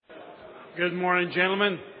Good morning,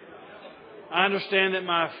 gentlemen. I understand that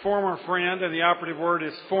my former friend, and the operative word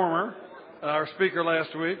is former, our speaker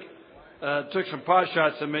last week, took some pot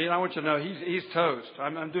shots at me, and I want you to know he's toast.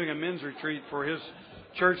 I'm doing a men's retreat for his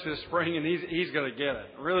church this spring, and he's going to get it,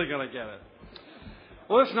 really going to get it.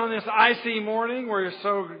 Well, listen, on this icy morning, we're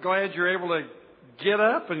so glad you're able to get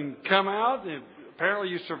up and come out. And apparently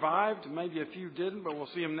you survived. Maybe a few didn't, but we'll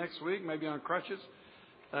see them next week, maybe on crutches.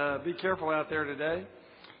 Be careful out there today.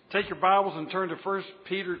 Take your Bibles and turn to 1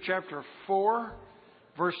 Peter chapter 4,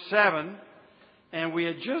 verse 7. And we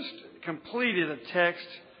had just completed a text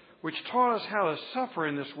which taught us how to suffer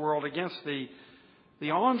in this world against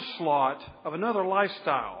the onslaught of another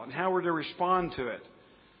lifestyle and how we're to respond to it.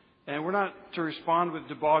 And we're not to respond with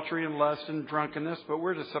debauchery and lust and drunkenness, but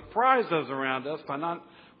we're to surprise those around us by not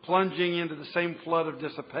plunging into the same flood of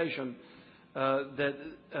dissipation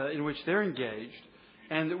in which they're engaged.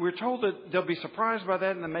 And we're told that they'll be surprised by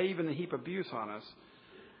that and they may even heap abuse on us.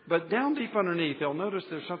 But down deep underneath, they'll notice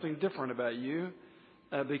there's something different about you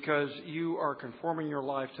because you are conforming your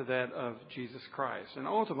life to that of Jesus Christ. And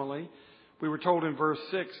ultimately, we were told in verse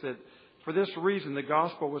 6 that for this reason the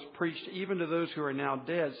gospel was preached even to those who are now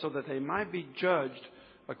dead, so that they might be judged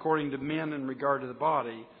according to men in regard to the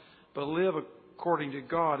body, but live according to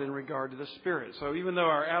God in regard to the Spirit. So even though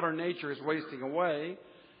our outer nature is wasting away,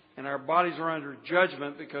 and our bodies are under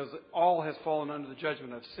judgment because all has fallen under the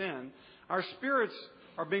judgment of sin, our spirits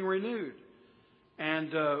are being renewed.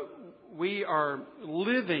 And we are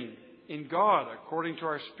living in God according to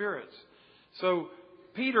our spirits. So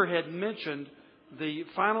Peter had mentioned the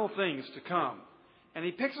final things to come. And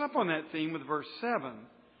he picks up on that theme with verse 7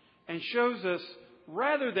 and shows us,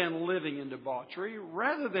 rather than living in debauchery,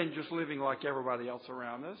 rather than just living like everybody else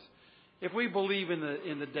around us, if we believe in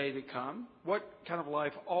the day to come, what kind of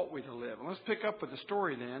life ought we to live? And let's pick up with the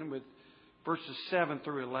story then with verses 7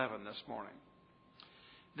 through 11 this morning.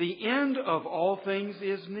 The end of all things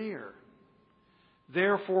is near.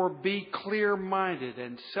 Therefore be clear-minded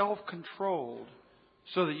and self-controlled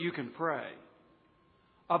so that you can pray.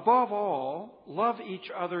 Above all, love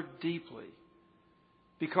each other deeply,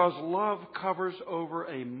 because love covers over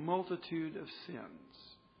a multitude of sins.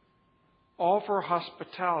 Offer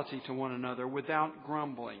hospitality to one another without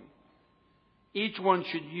grumbling. Each one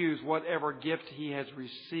should use whatever gift he has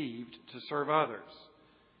received to serve others,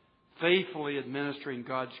 faithfully administering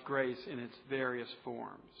God's grace in its various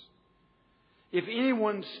forms. If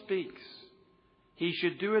anyone speaks, he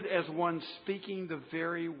should do it as one speaking the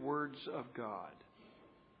very words of God.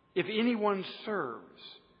 If anyone serves,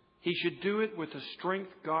 he should do it with the strength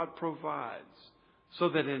God provides, so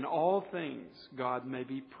that in all things God may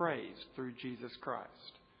be praised through Jesus Christ.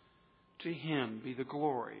 To Him be the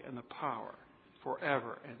glory and the power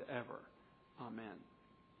forever and ever. Amen.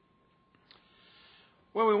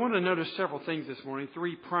 Well, we want to notice several things this morning,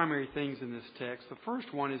 three primary things in this text. The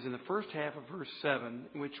first one is in the first half of verse 7,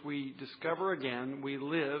 in which we discover again we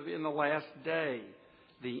live in the last day.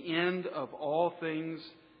 The end of all things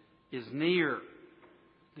is near.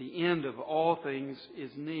 The end of all things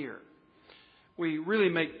is near. We really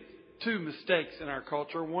make two mistakes in our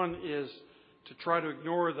culture. One is to try to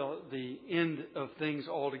ignore the end of things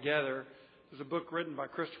altogether. There's a book written by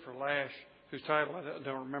Christopher Lasch, whose title I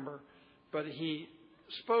don't remember, but he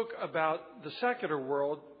spoke about the secular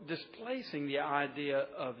world displacing the idea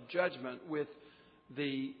of judgment with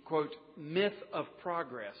the, quote, myth of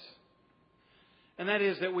progress. And that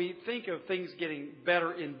is that we think of things getting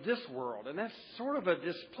better in this world, and that's sort of a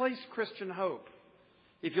displaced Christian hope.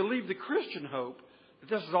 If you leave the Christian hope that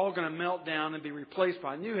this is all going to melt down and be replaced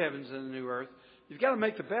by new heavens and a new earth, you've got to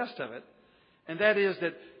make the best of it. And that is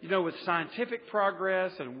that, with scientific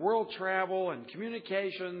progress and world travel and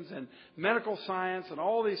communications and medical science and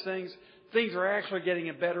all these things are actually getting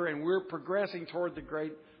better, and we're progressing toward the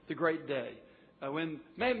great day when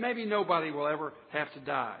maybe nobody will ever have to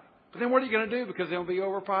die. But then what are you going to do? Because they'll be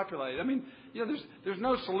overpopulated. I mean, there's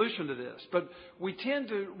no solution to this. But we tend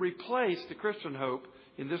to replace the Christian hope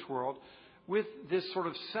in this world with this sort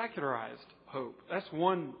of secularized hope. That's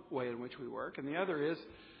one way in which we work. And the other is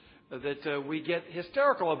that we get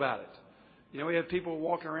hysterical about it. We have people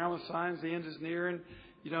walking around with signs, the end is near, and,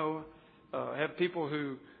 have people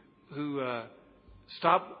who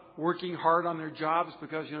stop working hard on their jobs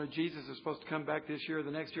because, Jesus is supposed to come back this year or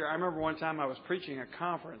the next year. I remember one time I was preaching a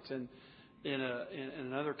conference in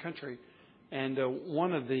another country, and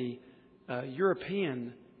one of the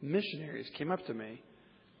European missionaries came up to me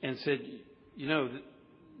and said,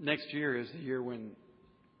 next year is the year when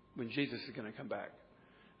Jesus is going to come back.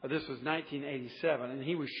 This was 1987, and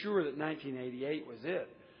he was sure that 1988 was it,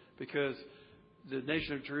 because the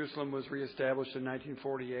nation of Jerusalem was reestablished in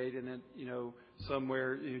 1948, and then,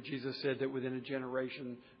 somewhere, Jesus said that within a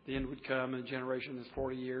generation the end would come, and a generation is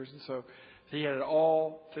 40 years. And so he had it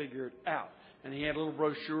all figured out. And he had little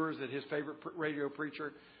brochures that his favorite radio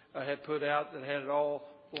preacher had put out that had it all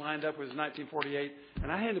lined up with 1948.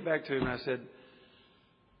 And I handed it back to him, and I said,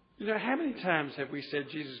 how many times have we said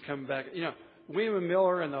Jesus is coming back? William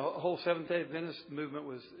Miller and the whole Seventh-day Adventist movement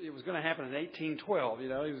it was going to happen in 1812. He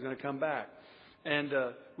was going to come back. And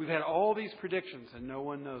we've had all these predictions, and no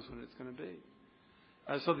one knows when it's going to be.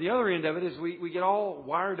 So the other end of it is we get all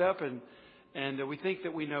wired up, and we think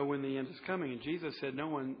that we know when the end is coming. And Jesus said no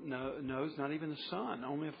one knows, not even the Son.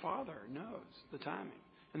 Only the Father knows the timing.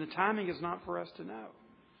 And the timing is not for us to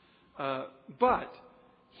know. But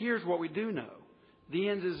here's what we do know. The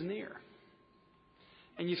end is near.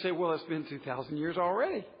 And you say, well, it's been 2,000 years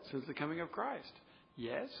already since the coming of Christ.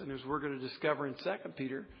 Yes, and as we're going to discover in 2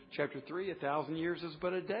 Peter chapter 3, 1,000 years is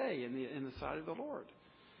but a day in the sight of the Lord.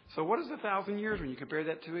 So what is 1,000 years when you compare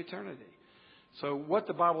that to eternity? So what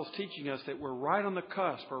the Bible's teaching us, that we're right on the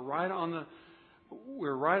cusp, we're right on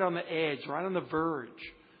the edge, right on the verge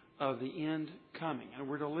of the end coming, and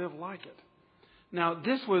we're to live like it. Now,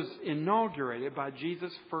 this was inaugurated by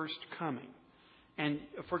Jesus' first coming. And,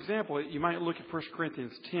 for example, you might look at 1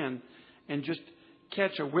 Corinthians 10 and just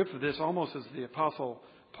catch a whiff of this almost as the Apostle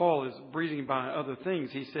Paul is breezing by other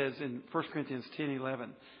things. He says in 1 Corinthians 10:11,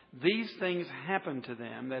 these things happened to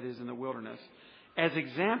them, that is in the wilderness, as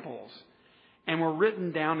examples, and were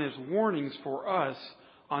written down as warnings for us,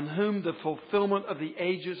 on whom the fulfillment of the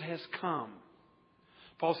ages has come.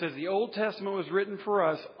 Paul says the Old Testament was written for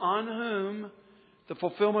us, on whom the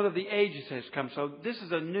fulfillment of the ages has come. So this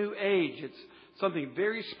is a new age. It's something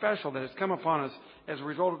very special that has come upon us as a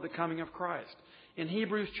result of the coming of Christ. In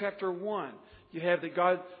Hebrews chapter 1, you have that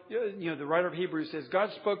God, the writer of Hebrews says, God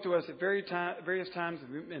spoke to us at various times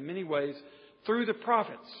in many ways through the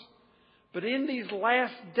prophets. But in these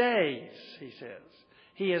last days, he says,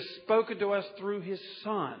 He has spoken to us through His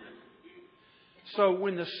Son. So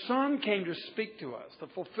when the Son came to speak to us, the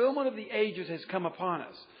fulfillment of the ages has come upon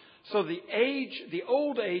us. So the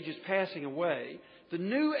old age is passing away. The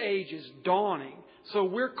new age is dawning. So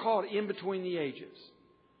we're caught in between the ages.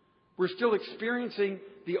 We're still experiencing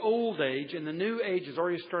the old age, and the new age has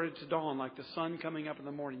already started to dawn, like the sun coming up in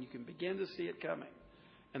the morning. You can begin to see it coming.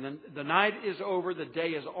 And then the night is over, the day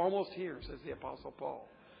is almost here, says the Apostle Paul.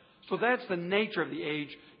 So that's the nature of the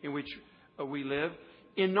age in which we live,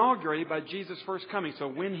 inaugurated by Jesus' first coming. So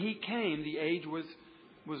when He came, the age was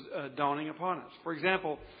dawning upon us. For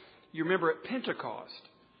example, you remember at Pentecost,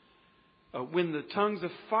 when the tongues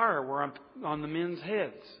of fire were on the men's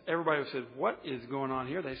heads, everybody said, what is going on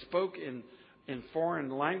here? They spoke in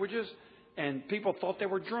foreign languages, and people thought they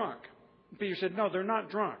were drunk. Peter said, no, they're not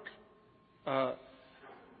drunk.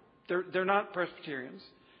 They're not Presbyterians.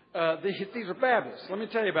 These are Baptists. Let me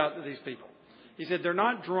tell you about these people. He said, they're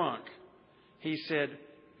not drunk. He said,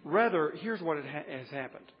 rather, here's what has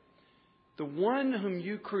happened. The one whom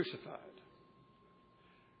you crucified,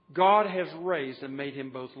 God has raised and made Him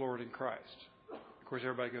both Lord and Christ. Of course,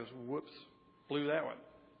 everybody goes, whoops, blew that one.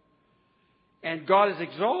 And God has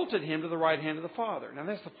exalted Him to the right hand of the Father. Now,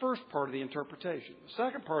 that's the first part of the interpretation. The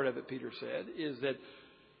second part of it, Peter said, is that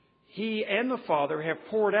He and the Father have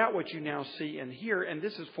poured out what you now see and hear, and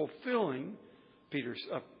this is fulfilling, Peter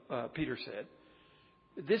said,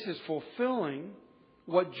 this is fulfilling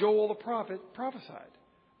what Joel the prophet prophesied,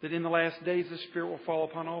 that in the last days the Spirit will fall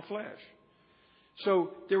upon all flesh.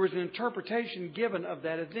 So there was an interpretation given of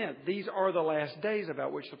that event. These are the last days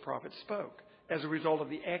about which the prophet spoke as a result of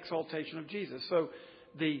the exaltation of Jesus. So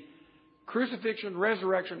the crucifixion,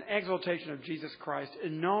 resurrection, exaltation of Jesus Christ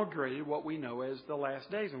inaugurated what we know as the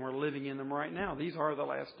last days, and we're living in them right now. These are the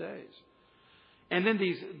last days. And then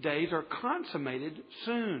these days are consummated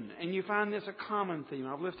soon. And you find this a common theme.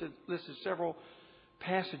 I've listed several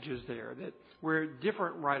passages there where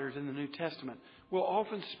different writers in the New Testament will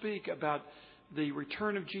often speak about the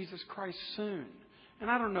return of Jesus Christ soon. And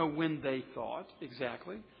I don't know when they thought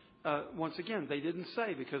exactly. Once again, they didn't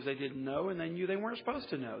say because they didn't know and they knew they weren't supposed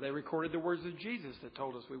to know. They recorded the words of Jesus that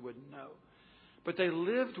told us we wouldn't know. But they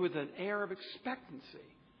lived with an air of expectancy.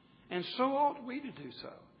 And so ought we to do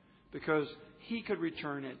so, because He could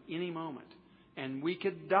return at any moment. And we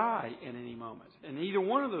could die at any moment. And either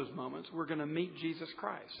one of those moments, we're going to meet Jesus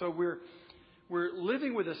Christ. So we're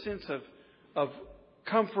living with a sense of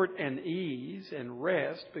comfort and ease and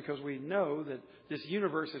rest, because we know that this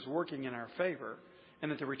universe is working in our favor,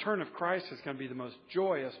 and that the return of Christ is going to be the most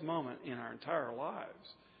joyous moment in our entire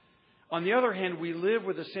lives. On the other hand, we live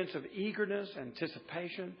with a sense of eagerness,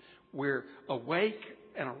 anticipation. We're awake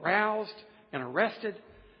and aroused and arrested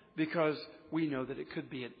because we know that it could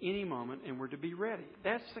be at any moment and we're to be ready.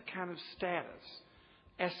 That's the kind of status,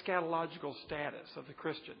 eschatological status of the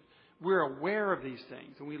Christian. We're aware of these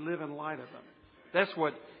things and we live in light of them. That's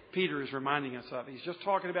what Peter is reminding us of. He's just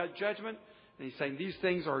talking about judgment and he's saying these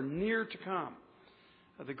things are near to come.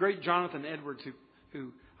 The great Jonathan Edwards,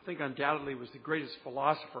 who I think undoubtedly was the greatest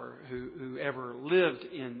philosopher who ever lived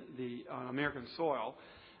on American soil,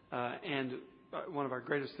 and one of our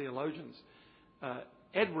greatest theologians,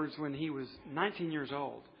 Edwards, when he was 19 years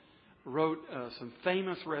old, wrote some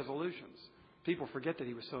famous resolutions. People forget that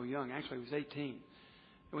he was so young. Actually, he was 18.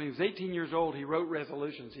 When he was 18 years old, he wrote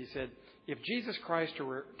resolutions. He said, if Jesus Christ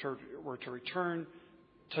were to return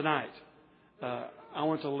tonight, I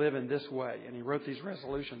want to live in this way. And he wrote these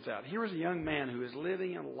resolutions out. Here is a young man who is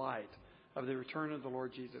living in light of the return of the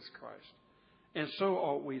Lord Jesus Christ. And so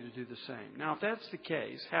ought we to do the same. Now, if that's the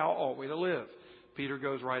case, how ought we to live? Peter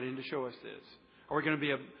goes right in to show us this. Are we going to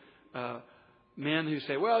be men who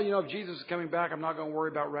say, well, if Jesus is coming back, I'm not going to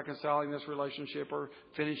worry about reconciling this relationship or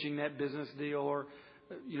finishing that business deal or,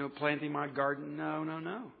 planting my garden?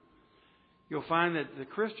 No. You'll find that the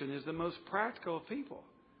Christian is the most practical of people.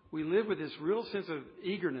 We live with this real sense of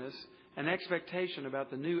eagerness and expectation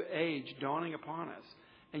about the new age dawning upon us.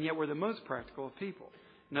 And yet we're the most practical of people.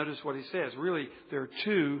 Notice what he says. Really, there are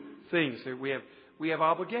two things. We have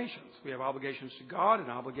obligations. We have obligations to God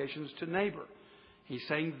and obligations to neighbor. He's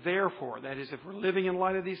saying, therefore, that is, if we're living in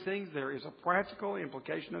light of these things, there is a practical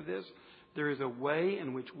implication of this. There is a way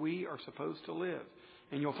in which we are supposed to live.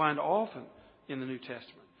 And you'll find often in the New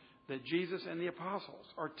Testament that Jesus and the apostles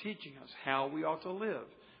are teaching us how we ought to live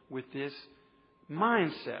with this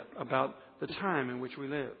mindset about the time in which we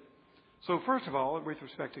live. So first of all, with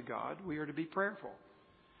respect to God, we are to be prayerful.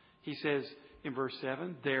 He says in verse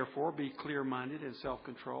 7, therefore be clear-minded and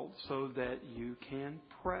self-controlled so that you can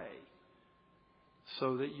pray.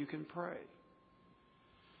 So that you can pray.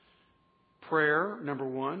 Prayer, number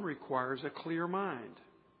one, requires a clear mind.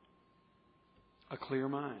 A clear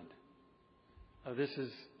mind. This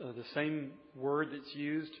is the same word that's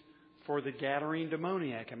used for the Gadarene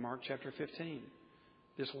demoniac in Mark chapter 15.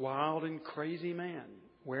 This wild and crazy man,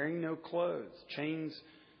 wearing no clothes, chains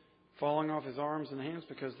falling off his arms and hands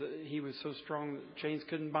because he was so strong that chains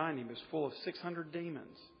couldn't bind him. He was full of 600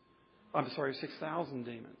 demons. 6,000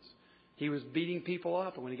 demons. He was beating people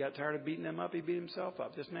up, and when he got tired of beating them up, he beat himself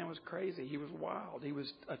up. This man was crazy. He was wild. He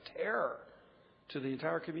was a terror to the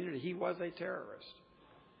entire community. He was a terrorist.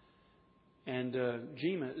 And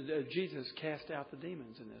Jesus cast out the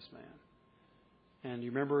demons in this man. And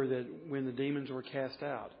you remember that when the demons were cast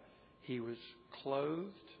out, he was clothed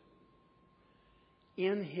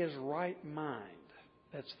in his right mind.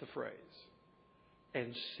 That's the phrase.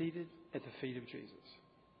 And seated at the feet of Jesus.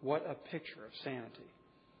 What a picture of sanity.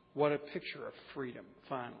 What a picture of freedom,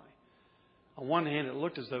 finally. On one hand, it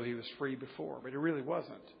looked as though he was free before, but it really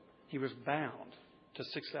wasn't. He was bound to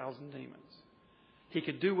 6,000 demons. He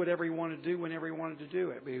could do whatever he wanted to do whenever he wanted to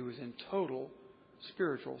do it, but he was in total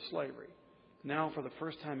spiritual slavery. Now, for the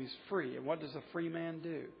first time, he's free. And what does a free man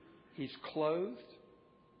do? He's clothed.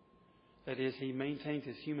 That is, he maintains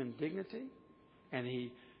his human dignity, and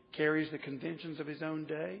he carries the conventions of his own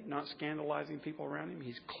day, not scandalizing people around him.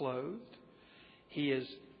 He's clothed. He is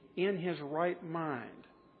in his right mind.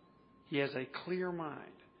 He has a clear mind,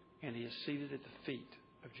 and he is seated at the feet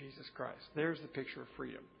of Jesus Christ. There's the picture of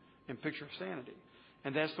freedom and picture of sanity.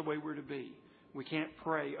 And that's the way we're to be. We can't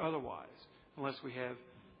pray otherwise unless we have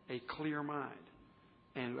a clear mind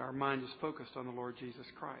and our mind is focused on the Lord Jesus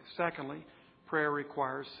Christ. Secondly, prayer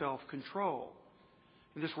requires self-control.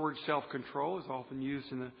 And this word self-control is often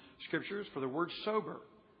used in the Scriptures for the word sober.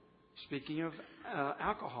 Speaking of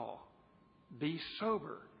alcohol, be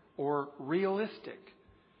sober or realistic.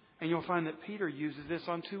 And you'll find that Peter uses this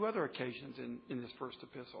on two other occasions in this first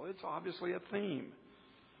epistle. It's obviously a theme.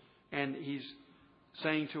 And he's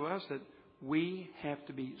saying to us that we have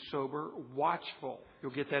to be sober, watchful.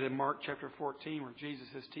 You'll get that in Mark chapter 14 where Jesus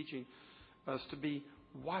is teaching us to be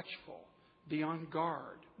watchful, be on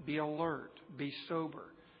guard, be alert, be sober.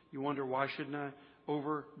 You wonder, why shouldn't I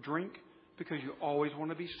over drink? Because you always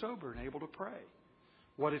want to be sober and able to pray.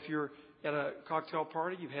 What if you're at a cocktail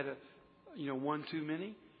party, you've had one too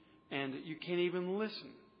many, and you can't even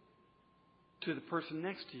listen to the person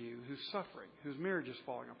next to you who's suffering, whose marriage is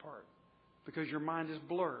falling apart, because your mind is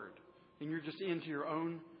blurred and you're just into your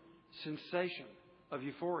own sensation of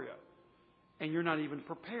euphoria, and you're not even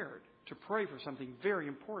prepared to pray for something very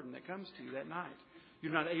important that comes to you that night.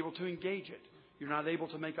 You're not able to engage it. You're not able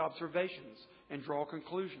to make observations and draw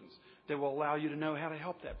conclusions that will allow you to know how to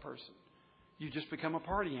help that person. You just become a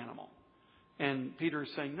party animal. And Peter is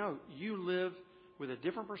saying, no, you live with a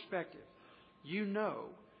different perspective. You know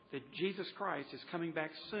that Jesus Christ is coming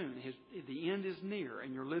back soon. The end is near,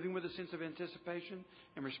 and you're living with a sense of anticipation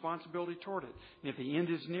and responsibility toward it. And if the end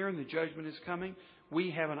is near and the judgment is coming,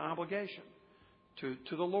 we have an obligation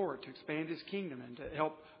to the Lord to expand His kingdom and to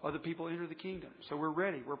help other people enter the kingdom. So we're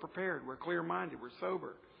ready, we're prepared, we're clear-minded, we're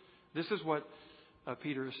sober. This is what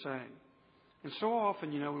Peter is saying. And so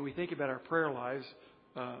often, when we think about our prayer lives,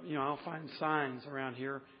 I'll find signs around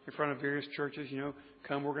here in front of various churches,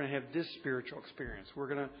 come, we're going to have this spiritual experience. We're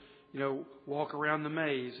going to, walk around the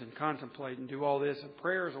maze and contemplate and do all this. And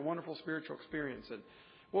prayer is a wonderful spiritual experience. And,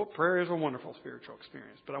 prayer is a wonderful spiritual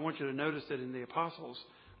experience. But I want you to notice that in the apostles'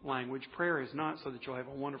 language, prayer is not so that you'll have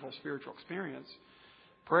a wonderful spiritual experience.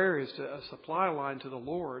 Prayer is a supply line to the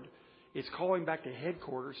Lord. It's calling back to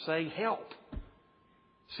headquarters saying, help.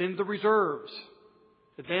 Send the reserves.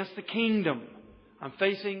 Advance the kingdom. I'm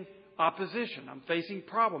facing opposition. I'm facing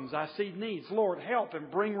problems. I see needs. Lord, help and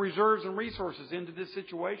bring reserves and resources into this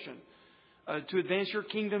situation to advance your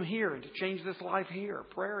kingdom here and to change this life here.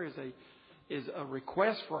 Prayer is a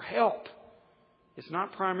request for help. It's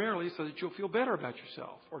not primarily so that you'll feel better about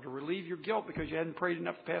yourself or to relieve your guilt because you hadn't prayed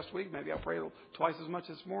enough the past week. Maybe I'll pray twice as much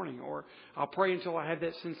this morning, or I'll pray until I have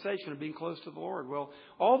that sensation of being close to the Lord. Well,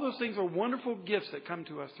 all those things are wonderful gifts that come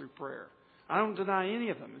to us through prayer. I don't deny any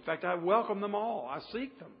of them. In fact, I welcome them all. I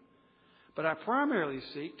seek them. But I primarily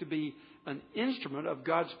seek to be an instrument of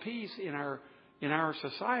God's peace in our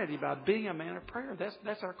society by being a man of prayer.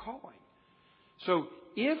 That's our calling. So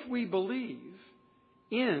if we believe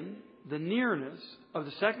in the nearness of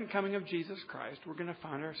the second coming of Jesus Christ, we're going to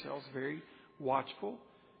find ourselves very watchful,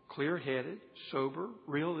 clear-headed, sober,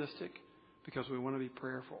 realistic, because we want to be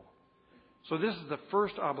prayerful. So this is the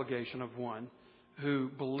first obligation of one who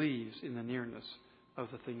believes in the nearness of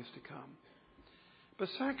the things to come. But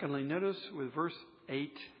secondly, notice with verse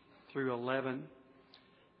 8 through 11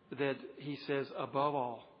 that he says, above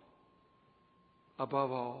all,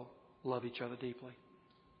 love each other deeply.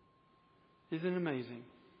 Isn't it amazing?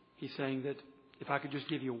 He's saying that if I could just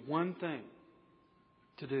give you one thing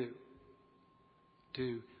to do,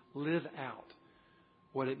 to live out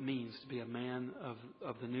what it means to be a man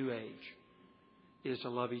of the new age, is to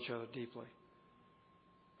love each other deeply.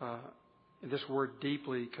 This word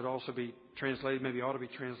deeply could also be translated, maybe ought to be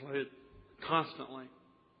translated, constantly.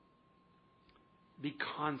 Be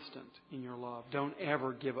constant in your love. Don't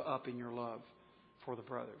ever give up in your love for the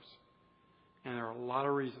brothers. And there are a lot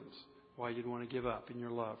of reasons why you'd want to give up in your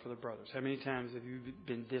love for the brothers. How many times have you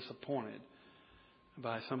been disappointed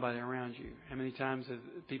by somebody around you? How many times have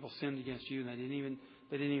people sinned against you and they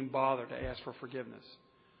didn't even bother to ask for forgiveness?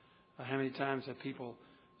 How many times have people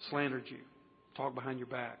slandered you, talked behind your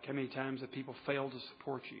back? How many times have people failed to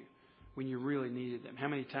support you when you really needed them? How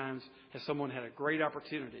many times has someone had a great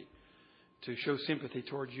opportunity to show sympathy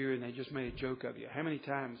towards you and they just made a joke of you? How many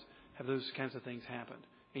times have those kinds of things happened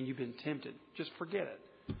and you've been tempted? Just forget it.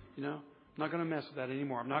 I'm not going to mess with that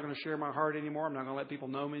anymore. I'm not going to share my heart anymore. I'm not going to let people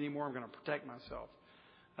know me anymore. I'm going to protect myself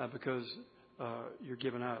because you're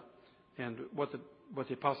giving up. And what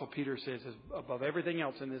the Apostle Peter says is, above everything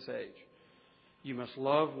else in this age, you must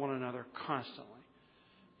love one another constantly.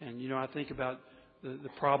 And, I think about the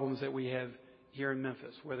problems that we have here in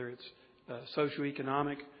Memphis, whether it's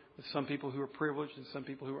socioeconomic, with some people who are privileged and some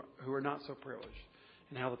people who are not so privileged.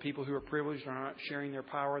 And how the people who are privileged are not sharing their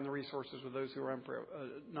power and the resources with those who are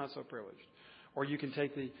not so privileged. Or you can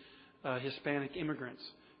take the Hispanic immigrants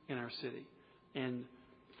in our city. And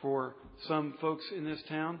for some folks in this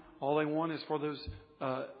town, all they want is for those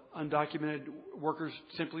undocumented workers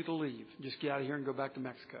simply to leave. Just get out of here and go back to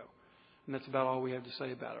Mexico. And that's about all we have to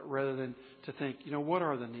say about it. Rather than to think, what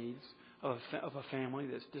are the needs of a family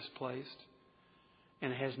that's displaced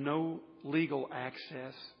and has no legal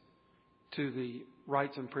access to the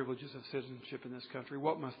rights and privileges of citizenship in this country?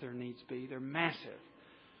 What must their needs be? They're massive.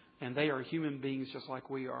 And they are human beings just like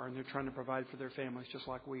we are. And they're trying to provide for their families just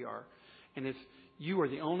like we are. And if you are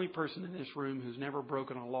the only person in this room who's never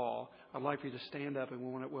broken a law, I'd like for you to stand up and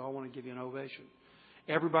we all want to give you an ovation.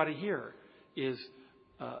 Everybody here is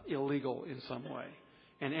illegal in some way.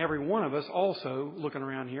 And every one of us also, looking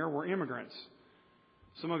around here, we're immigrants.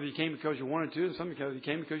 Some of you came because you wanted to, and some of you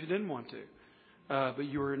came because you didn't want to. But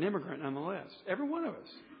you were an immigrant nonetheless. Every one of us.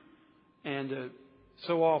 And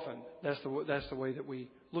so often, that's the way that we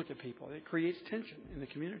look at people. It creates tension in the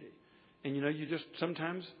community. And you just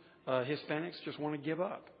sometimes Hispanics just want to give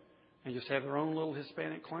up and just have their own little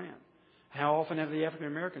Hispanic clan. How often have the African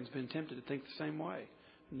Americans been tempted to think the same way?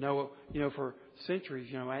 No, for centuries,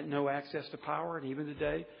 no access to power, and even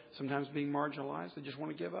today, sometimes being marginalized, they just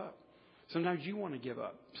want to give up. Sometimes you want to give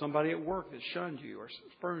up. Somebody at work that shunned you or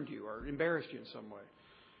spurned you or embarrassed you in some way.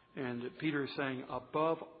 And Peter is saying,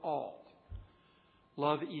 above all,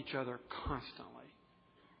 love each other constantly.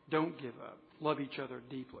 Don't give up. Love each other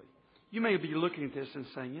deeply. You may be looking at this and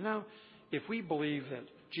saying, if we believe that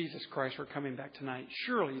Jesus Christ were coming back tonight,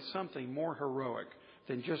 surely something more heroic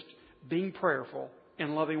than just being prayerful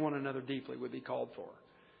and loving one another deeply would be called for.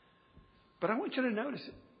 But I want you to notice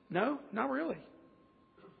it. No, not really.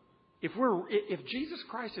 If Jesus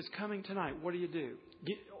Christ is coming tonight, what do you do?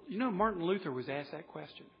 Martin Luther was asked that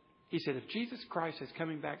question. He said, if Jesus Christ is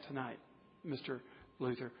coming back tonight, Mr.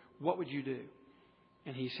 Luther, what would you do?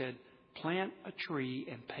 And he said, plant a tree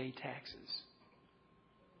and pay taxes.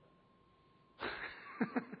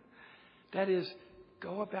 That is,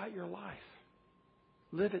 go about your life.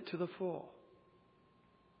 Live it to the full.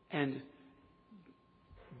 And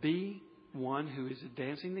be one who is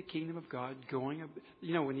advancing the kingdom of God,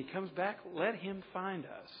 when he comes back, let him find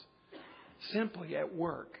us simply at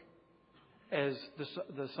work as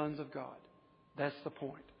the sons of God. That's the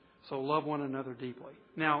point. So love one another deeply.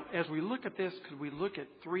 Now, as we look at this, could we look at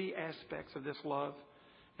three aspects of this love?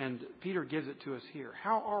 And Peter gives it to us here.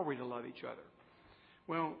 How are we to love each other?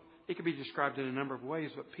 Well, it could be described in a number of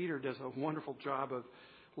ways, but Peter does a wonderful job of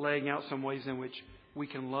laying out some ways in which we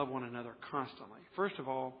can love one another constantly. First of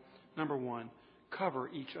all, number one, cover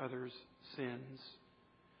each other's sins.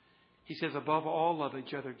 He says, above all, love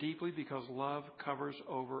each other deeply because love covers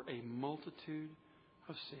over a multitude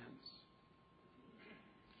of sins.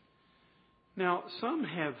 Now, some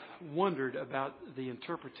have wondered about the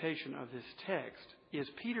interpretation of this text. Is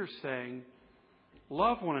Peter saying,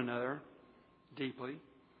 love one another deeply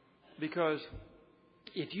because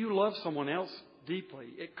if you love someone else deeply,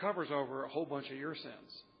 it covers over a whole bunch of your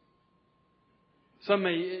sins? Some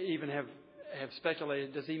may even have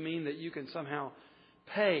speculated, does he mean that you can somehow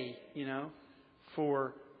pay,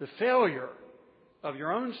 for the failure of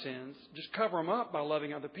your own sins, just cover them up by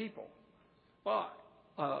loving other people? Well,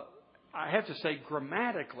 I have to say,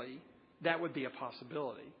 grammatically, that would be a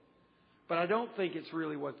possibility. But I don't think it's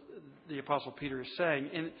really what the Apostle Peter is saying.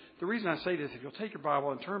 And the reason I say this, if you'll take your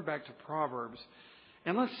Bible and turn back to Proverbs,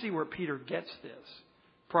 and let's see where Peter gets this.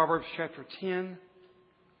 Proverbs chapter 10,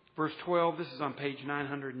 verse 12. This is on page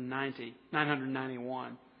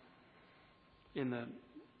 991 in the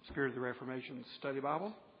Spirit of the Reformation Study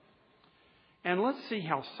Bible. And let's see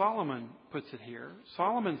how Solomon puts it here.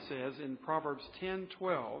 Solomon says in Proverbs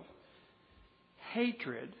 10:12,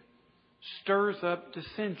 hatred stirs up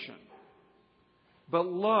dissension, but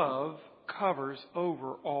love covers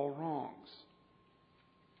over all wrongs.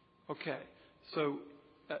 Okay, so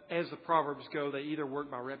as the Proverbs go, they either work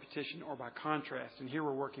by repetition or by contrast, and here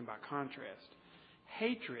we're working by contrast.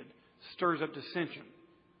 Hatred stirs up dissension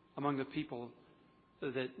among the people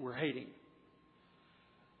that we're hating.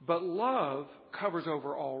 But love covers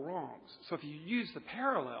over all wrongs. So if you use the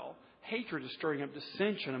parallel, hatred is stirring up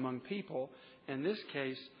dissension among people. In this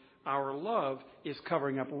case, our love is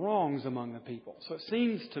covering up wrongs among the people. So it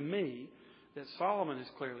seems to me that Solomon is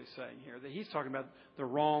clearly saying here that he's talking about the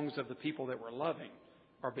wrongs of the people that we're loving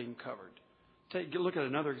are being covered. Look at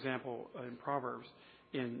another example in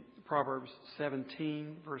Proverbs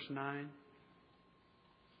 17, verse 9.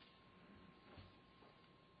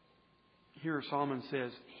 Here Solomon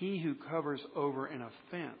says, he who covers over an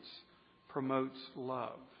offense promotes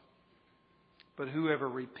love, but whoever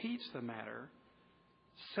repeats the matter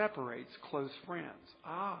separates close friends.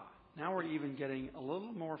 Now we're even getting a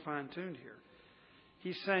little more fine-tuned here.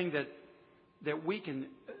 He's saying that we can,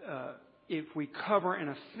 if we cover an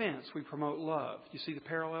offense, we promote love. You see the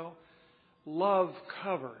parallel? Love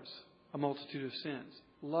covers a multitude of sins.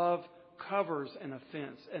 Love covers an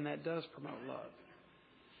offense, and that does promote love.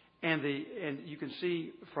 And you can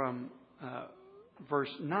see from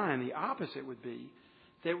verse 9, the opposite would be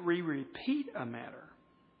that we repeat a matter.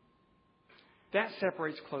 That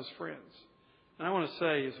separates close friends. And I want to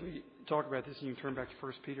say, as we talk about this, and you can turn back to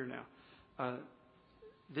 1 Peter now,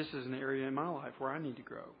 this is an area in my life where I need to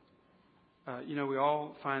grow. We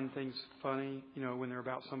all find things funny, when they're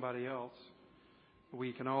about somebody else.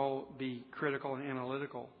 We can all be critical and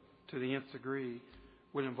analytical to the nth degree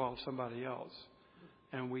when it involves somebody else.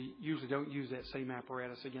 And we usually don't use that same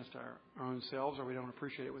apparatus against our own selves, or we don't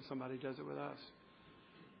appreciate it when somebody does it with us.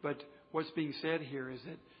 But what's being said here is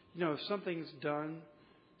that, if something's done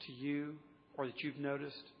to you or that you've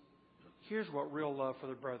noticed, here's what real love for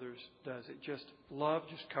the brothers does. Love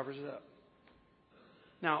just covers it up.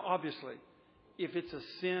 Now, obviously, if it's a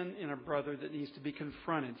sin in a brother that needs to be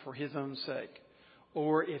confronted for his own sake,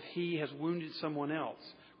 or if he has wounded someone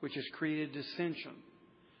else, which has created dissension,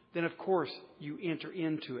 then of course you enter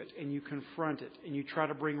into it and you confront it and you try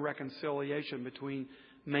to bring reconciliation between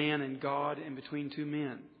man and God and between two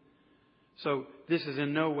men. So this is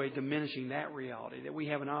in no way diminishing that reality, that we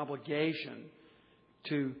have an obligation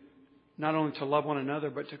to not only to love one another,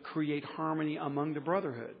 but to create harmony among the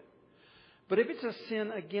brotherhood. But if it's a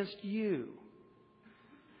sin against you,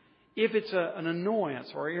 if it's an annoyance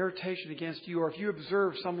or irritation against you, or if you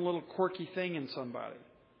observe some little quirky thing in somebody,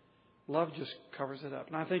 love just covers it up.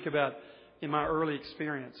 And I think about in my early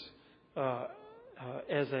experience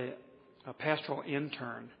as a pastoral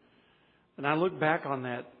intern, and I look back on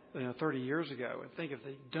that 30 years ago and think of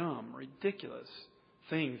the dumb, ridiculous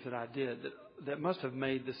things that I did that must have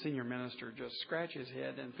made the senior minister just scratch his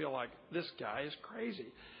head and feel like this guy is crazy.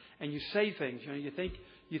 And you say things, you think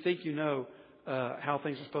you know how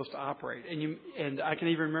things are supposed to operate, and I can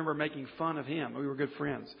even remember making fun of him. We were good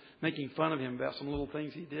friends, making fun of him about some little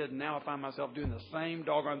things he did, and now I find myself doing the same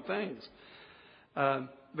doggone things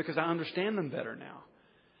because I understand them better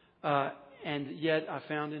now. And yet I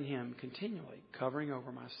found in him continually covering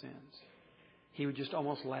over my sins. He would just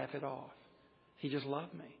almost laugh it off. He just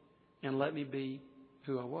loved me and let me be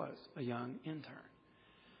who I was, a young intern.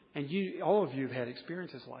 And all of you have had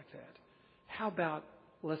experiences like that. How about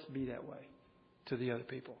let's be that way to the other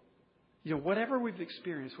people? Whatever we've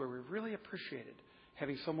experienced where we've really appreciated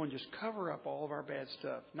having someone just cover up all of our bad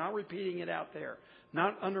stuff, not repeating it out there,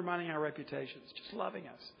 not undermining our reputations, just loving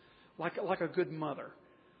us like a good mother.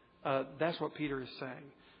 That's what Peter is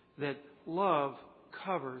saying, that love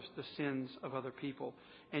covers the sins of other people.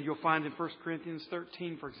 And you'll find in 1 Corinthians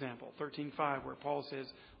 13, for example, 13:5, where Paul says,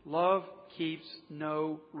 love keeps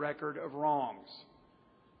no record of wrongs.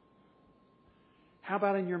 How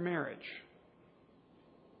about in your marriage?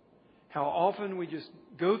 How often we just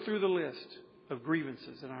go through the list of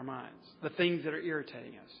grievances in our minds, the things that are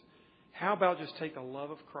irritating us. How about just take the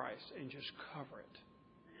love of Christ and just cover it?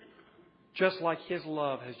 Just like His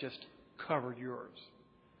love has just covered yours.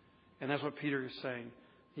 And that's what Peter is saying.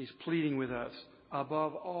 He's pleading with us,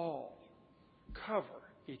 above all, cover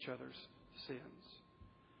each other's sins.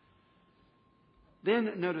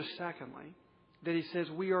 Then notice, secondly, that he says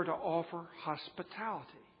we are to offer hospitality.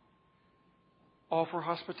 Offer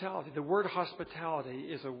hospitality. The word hospitality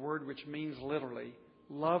is a word which means literally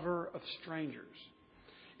lover of strangers.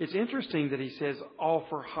 It's interesting that he says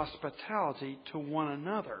offer hospitality to one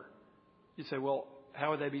another. You say, well,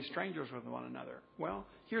 how would they be strangers with one another? Well,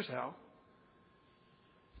 here's how.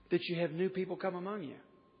 That you have new people come among you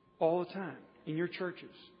all the time, in your churches,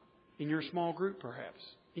 in your small group perhaps,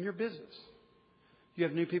 in your business. You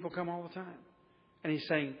have new people come all the time. And he's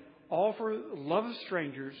saying, offer love of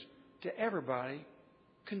strangers to everybody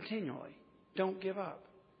continually. Don't give up.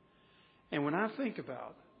 And when I think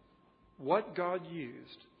about what God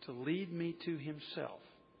used to lead me to Himself,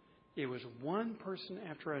 it was one person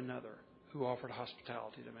after another who offered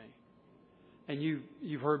hospitality to me. And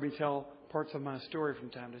you've heard me tell parts of my story from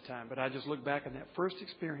time to time, but I just look back on that first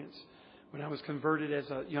experience when I was converted as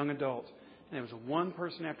a young adult. And it was one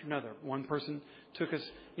person after another. One person took us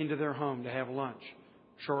into their home to have lunch.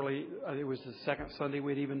 Shortly, it was the second Sunday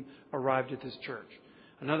we'd even arrived at this church.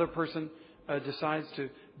 Another person decides to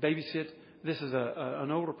babysit. This is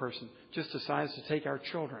an older person, just decides to take our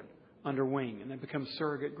children under wing, and they become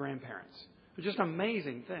surrogate grandparents. It was just an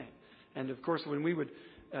amazing thing. And of course, when we would,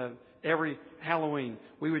 every Halloween,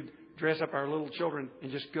 we would dress up our little children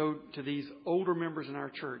and just go to these older members in our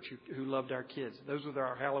church who loved our kids. Those were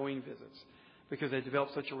our Halloween visits because they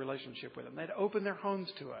developed such a relationship with them. They'd open their homes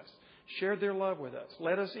to us, shared their love with us,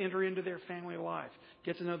 let us enter into their family life,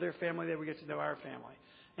 get to know their family, that we get to know our family.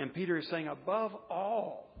 And Peter is saying, above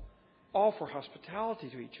all, offer hospitality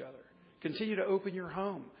to each other. Continue to open your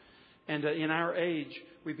home. And in our age,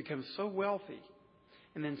 we become so wealthy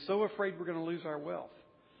and then so afraid we're going to lose our wealth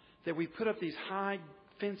that we put up these high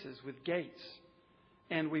fences with gates.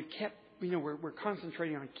 And we've kept, we're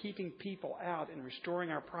concentrating on keeping people out and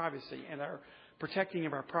restoring our privacy and our protecting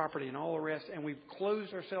of our property and all the rest. And we've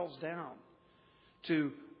closed ourselves down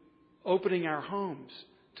to opening our homes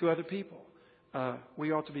to other people.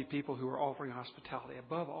 We ought to be people who are offering hospitality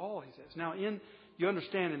above all, he says. Now, you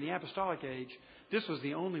understand, in the apostolic age, this was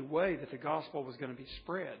the only way that the gospel was going to be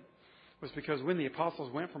spread, was because when the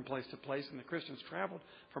apostles went from place to place and the Christians traveled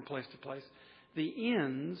from place to place, the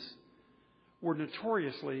inns were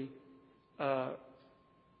notoriously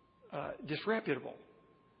disreputable.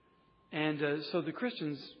 And so the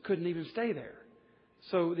Christians couldn't even stay there.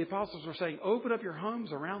 So the apostles were saying, open up your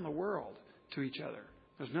homes around the world to each other.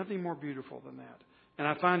 There's nothing more beautiful than that. And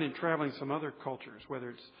I find in traveling some other cultures,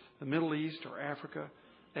 whether it's the Middle East or Africa,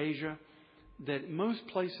 Asia, that most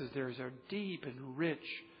places there is a deep and rich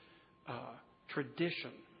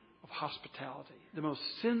tradition of hospitality. The most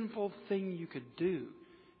sinful thing you could do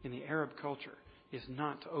in the Arab culture is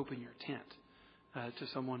not to open your tent to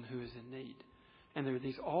someone who is in need. And there are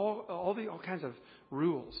these all kinds of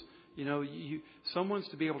rules. You know, someone's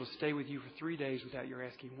to be able to stay with you for 3 days without you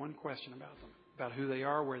asking one question about them, about who they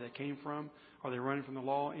are, where they came from, are they running from the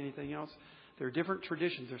law, anything else. There are different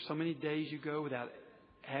traditions. There's so many days you go without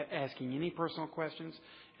asking any personal questions,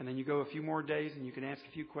 and then you go a few more days and you can ask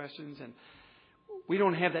a few questions. And we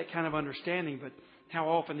don't have that kind of understanding, but how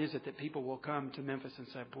often is it that people will come to Memphis and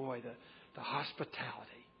say, boy, the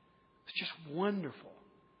hospitality is just wonderful.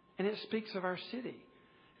 And it speaks of our city.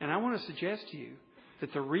 And I want to suggest to you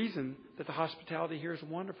that the reason that the hospitality here is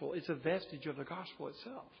wonderful is a vestige of the gospel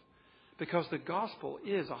itself. Because the gospel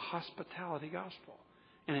is a hospitality gospel.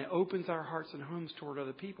 And it opens our hearts and homes toward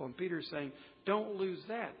other people. And Peter is saying, don't lose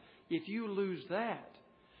that. If you lose that,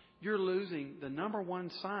 you're losing the number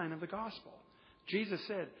one sign of the gospel. Jesus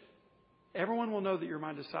said, everyone will know that you're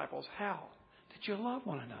my disciples. How? That you love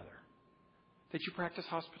one another. That you practice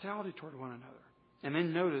hospitality toward one another. And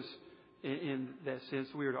then notice, in that sense,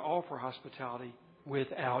 we are to offer hospitality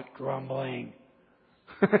without grumbling.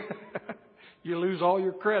 You lose all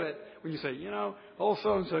your credit when you say, you know, old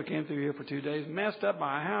so-and-so came through here for 2 days, messed up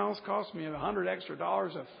my house, cost me $100 extra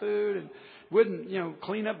of food, and wouldn't,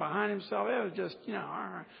 clean up behind himself. It was just, all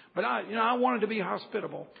right. But I wanted to be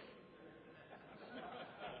hospitable.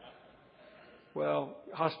 Well,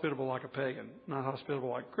 hospitable like a pagan, not hospitable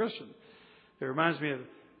like a Christian. It reminds me of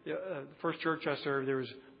the first church I served. There was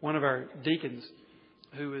one of our deacons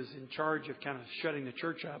who was in charge of kind of shutting the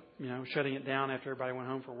church up, shutting it down after everybody went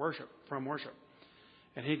home from worship.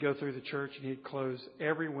 And he'd go through the church and he'd close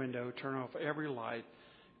every window, turn off every light,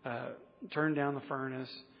 turn down the furnace,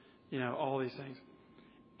 all these things.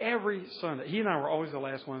 Every Sunday, he and I were always the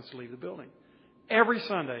last ones to leave the building. Every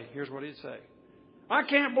Sunday, here's what he'd say. I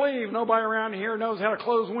can't believe nobody around here knows how to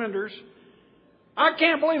close windows. I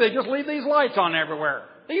can't believe they just leave these lights on everywhere.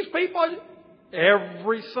 These people,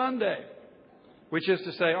 every Sunday. Which is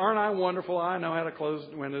to say, aren't I wonderful? I know how to close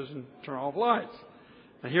windows and turn off lights.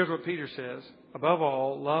 Now here's what Peter says. Above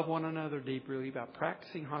all, love one another deeply by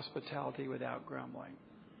practicing hospitality without grumbling.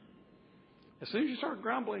 As soon as you start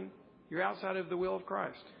grumbling, you're outside of the will of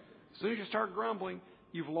Christ. As soon as you start grumbling,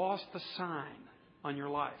 you've lost the sign on your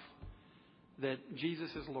life that Jesus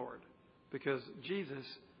is Lord. Because Jesus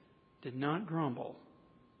did not grumble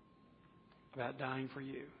about dying for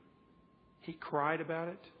you. He cried about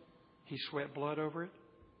it. He sweat blood over it.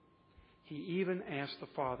 He even asked the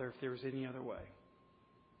Father if there was any other way.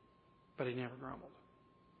 But he never grumbled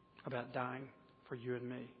about dying for you and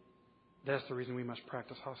me. That's the reason we must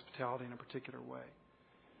practice hospitality in a particular way.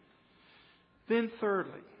 Then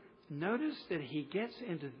thirdly, notice that he gets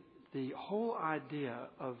into the whole idea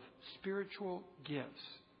of spiritual gifts.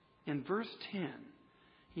 In verse 10,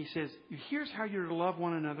 he says, here's how you're to love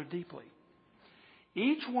one another deeply.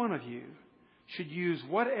 Each one of you should use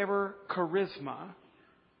whatever charisma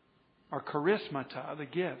or charismata, the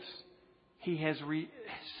gifts, he has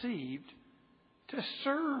received to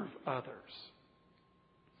serve others.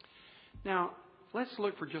 Now, let's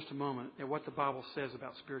look for just a moment at what the Bible says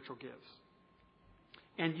about spiritual gifts.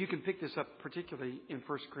 And you can pick this up particularly in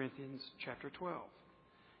 1 Corinthians chapter 12.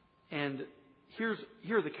 And here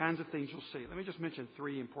are the kinds of things you'll see. Let me just mention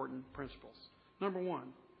 3 important principles. Number 1,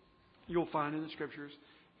 you'll find in the Scriptures,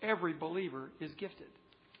 every believer is gifted.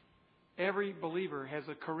 Every believer has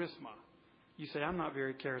a charisma. You say, I'm not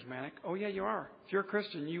very charismatic. Oh, yeah, you are. If you're a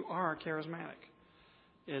Christian, you are charismatic.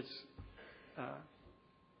 It's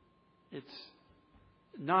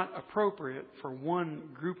not appropriate for one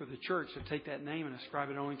group of the church to take that name and ascribe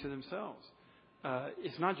it only to themselves.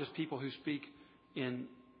 It's not just people who speak in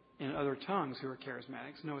other tongues who are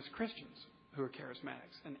charismatics. No, it's Christians who are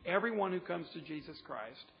charismatics. And everyone who comes to Jesus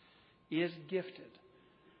Christ is gifted.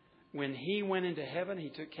 When he went into heaven, he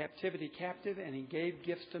took captivity captive and he gave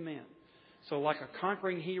gifts to men. So like a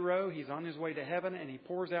conquering hero, he's on his way to heaven and he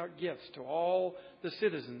pours out gifts to all the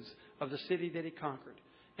citizens of the city that he conquered.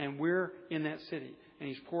 And we're in that city. And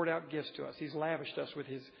he's poured out gifts to us. He's lavished us with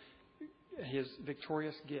his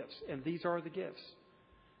victorious gifts. And these are the gifts.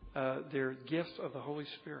 They're gifts of the Holy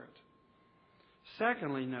Spirit.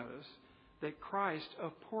 Secondly, notice that Christ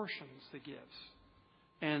apportions the gifts.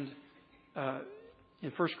 And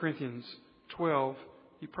in 1 Corinthians 12,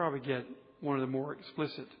 you probably get one of the more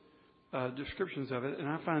explicit descriptions of it. And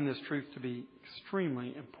I find this truth to be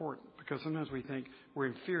extremely important because sometimes we think we're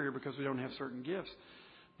inferior because we don't have certain gifts.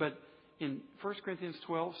 But in 1 Corinthians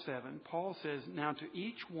 12:7, Paul says, now to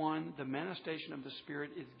each one the manifestation of the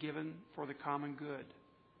Spirit is given for the common good.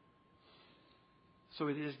 So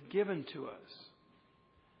it is given to us.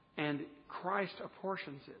 And Christ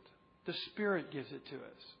apportions it. The Spirit gives it to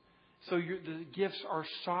us. So the gifts are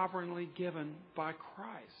sovereignly given by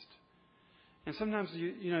Christ. And sometimes,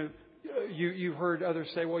 you've heard others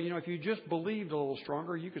say, well, if you just believed a little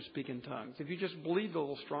stronger, you could speak in tongues. If you just believed a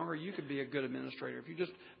little stronger, you could be a good administrator. If you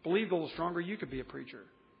just believed a little stronger, you could be a preacher.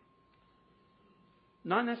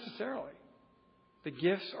 Not necessarily. The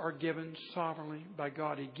gifts are given sovereignly by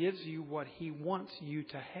God. He gives you what He wants you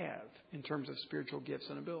to have in terms of spiritual gifts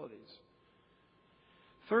and abilities.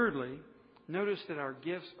 Thirdly, notice that our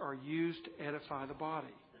gifts are used to edify the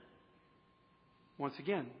body. Once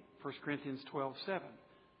again, 1 Corinthians 12:7.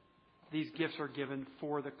 These gifts are given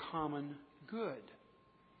for the common good.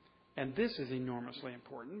 And this is enormously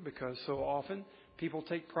important because so often people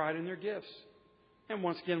take pride in their gifts. And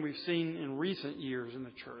once again, we've seen in recent years in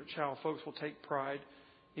the church how folks will take pride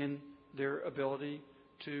in their ability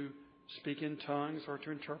to speak in tongues or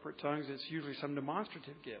to interpret tongues. It's usually some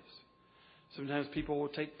demonstrative gifts. Sometimes people will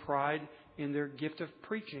take pride in their gift of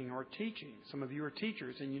preaching or teaching. Some of you are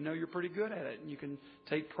teachers and you're pretty good at it and you can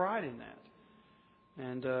take pride in that.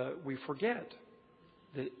 And we forget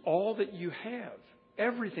that all that you have,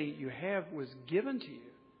 everything that you have was given to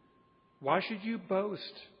you. Why should you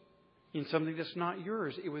boast in something that's not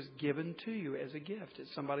yours? It was given to you as a gift.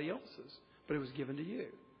 It's somebody else's, but it was given to you.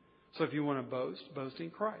 So if you want to boast in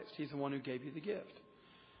Christ. He's the one who gave you the gift.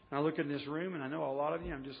 And I look in this room, and I know a lot of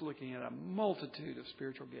you, I'm just looking at a multitude of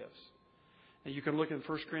spiritual gifts. And you can look in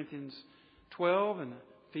 1 Corinthians 12 and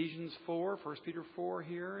Ephesians 4, 1 Peter 4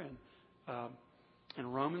 here,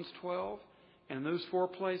 and Romans 12. And in those four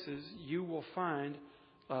places, you will find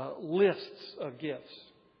lists of gifts.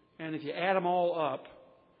 And if you add them all up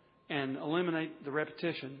and eliminate the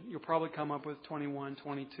repetition, you'll probably come up with 21,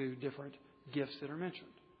 22 different gifts that are mentioned.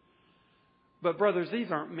 But brothers,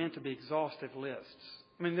 these aren't meant to be exhaustive lists.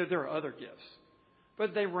 I mean, there are other gifts.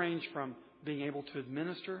 But they range from being able to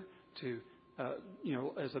administer to,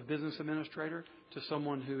 as a business administrator, to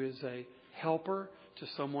someone who is a helper, to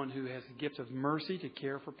someone who has the gift of mercy to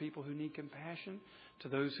care for people who need compassion, to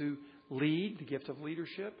those who lead, the gift of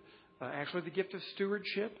leadership, actually the gift of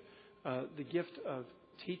stewardship, the gift of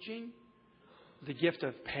teaching, the gift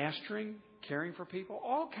of pastoring, caring for people,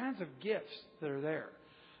 all kinds of gifts that are there.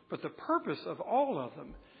 But the purpose of all of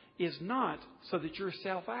them is not so that you're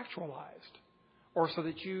self-actualized or so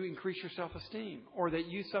that you increase your self-esteem or that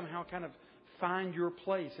you somehow kind of find your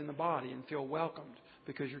place in the body and feel welcomed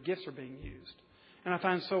because your gifts are being used. And I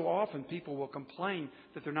find so often people will complain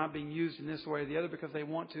that they're not being used in this way or the other because they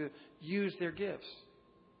want to use their gifts.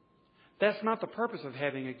 That's not the purpose of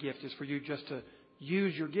having a gift, is for you just to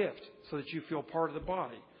use your gift so that you feel part of the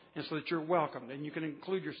body and so that you're welcomed and you can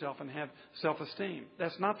include yourself and have self-esteem.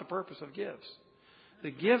 That's not the purpose of gifts.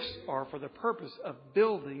 The gifts are for the purpose of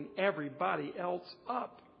building everybody else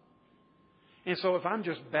up. And so if I'm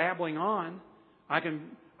just babbling on, I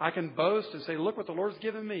can boast and say, look what the Lord's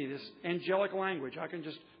given me, this angelic language. I can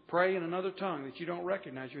just pray in another tongue that you don't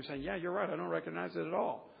recognize. You're saying, yeah, you're right, I don't recognize it at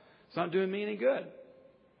all. It's not doing me any good.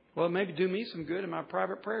 Well, it may do me some good in my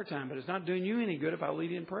private prayer time, but it's not doing you any good if I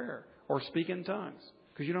lead you in prayer or speak in tongues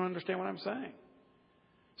because you don't understand what I'm saying.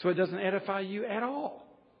 So it doesn't edify you at all.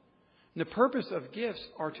 And the purpose of gifts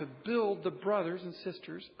are to build the brothers and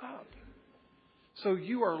sisters up. So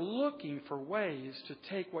you are looking for ways to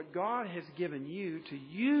take what God has given you to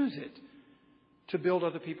use it to build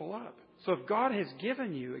other people up. So if God has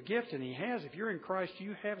given you a gift, and He has, if you're in Christ,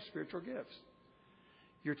 you have spiritual gifts.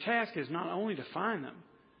 Your task is not only to find them,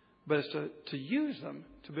 but it's to use them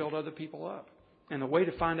to build other people up. And the way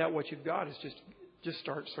to find out what you've got is just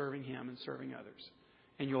start serving Him and serving others.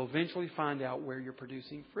 And you'll eventually find out where you're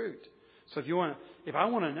producing fruit. So if I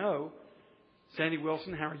want to know, Sandy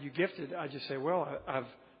Wilson, how are you gifted? I just say, well, I've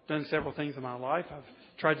done several things in my life. I've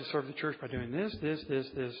tried to serve the church by doing this,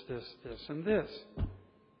 and this.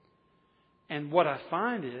 And what I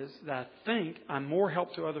find is that I think I'm more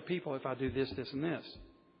help to other people if I do this, and this.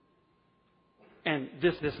 And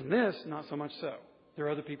this, and this, not so much so. There are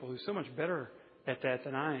other people who are so much better at that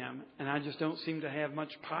than I am, and I just don't seem to have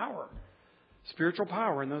much power, spiritual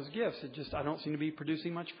power in those gifts. I don't seem to be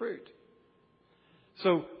producing much fruit.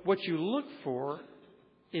 So what you look for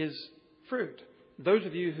is fruit. Those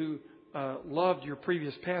of you who loved your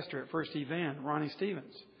previous pastor at First Evan, Ronnie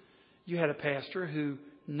Stevens, you had a pastor who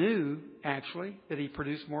knew, actually, that he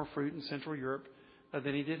produced more fruit in Central Europe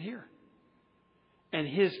than he did here. And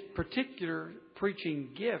his particular preaching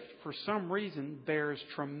gift, for some reason, bears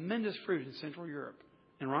tremendous fruit in Central Europe.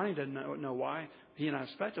 And Ronnie doesn't know why. He and I have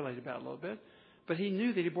speculated about it a little bit. But he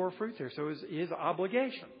knew that he bore fruit there. So it was his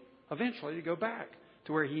obligation, eventually, to go back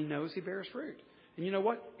to where he knows he bears fruit. And you know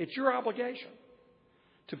what? It's your obligation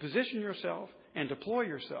to position yourself and deploy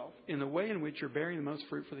yourself in the way in which you're bearing the most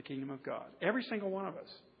fruit for the kingdom of God. Every single one of us.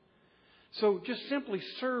 So just simply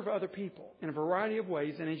serve other people in a variety of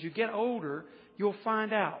ways. And as you get older, you'll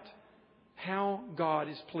find out how God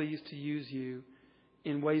is pleased to use you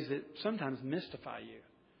in ways that sometimes mystify you.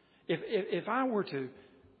 If I were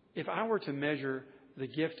to measure the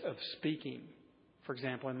gift of speaking, for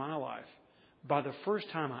example, in my life, by the first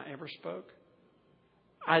time I ever spoke,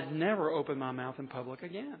 I'd never open my mouth in public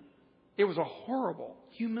again. It was a horrible,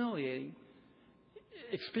 humiliating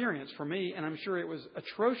experience for me, and I'm sure it was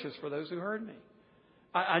atrocious for those who heard me.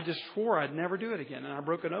 I just swore I'd never do it again, and I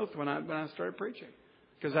broke an oath when I started preaching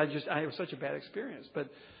because it was such a bad experience. But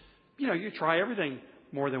you try everything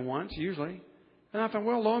more than once usually, and I thought,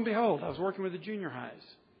 well, lo and behold, I was working with the junior highs,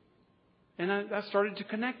 and I started to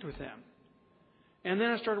connect with them. And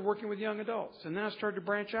then I started working with young adults. And then I started to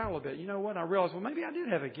branch out a little bit. You know what? I realized, well, maybe I did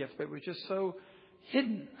have a gift, but it was just so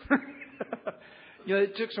hidden.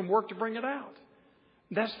 It took some work to bring it out.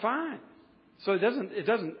 That's fine. So it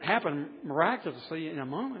doesn't happen miraculously in a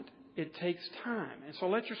moment. It takes time. And so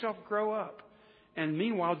let yourself grow up. And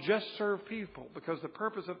meanwhile, just serve people. Because the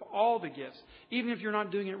purpose of all the gifts, even if you're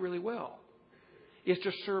not doing it really well, is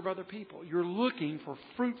to serve other people. You're looking for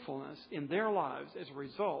fruitfulness in their lives as a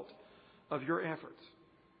result of your efforts.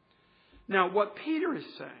 Now, what Peter is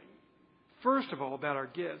saying, first of all, about our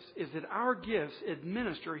gifts, is that our gifts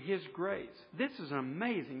administer His grace. This is an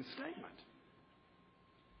amazing statement.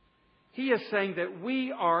 He is saying that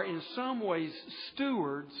we are in some ways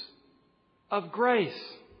stewards of grace.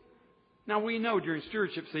 Now, we know during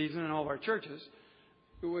stewardship season in all of our churches,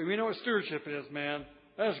 we know what stewardship is, man.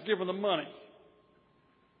 That's giving the money.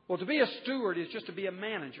 Well, to be a steward is just to be a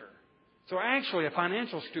manager. So actually, a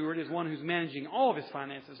financial steward is one who's managing all of his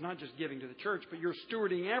finances, not just giving to the church, but you're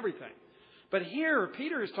stewarding everything. But here,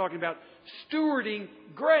 Peter is talking about stewarding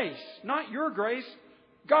grace. Not your grace,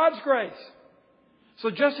 God's grace. So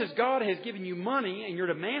just as God has given you money and you're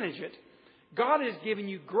to manage it, God has given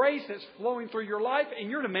you grace that's flowing through your life and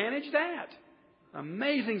you're to manage that.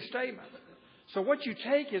 Amazing statement. So what you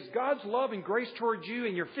take is God's love and grace towards you,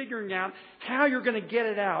 and you're figuring out how you're going to get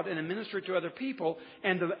it out and administer it to other people.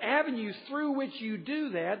 And the avenues through which you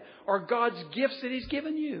do that are God's gifts that He's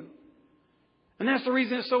given you. And that's the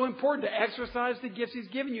reason it's so important to exercise the gifts He's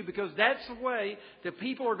given you, because that's the way that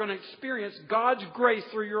people are going to experience God's grace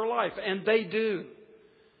through your life. And they do.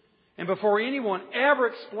 And before anyone ever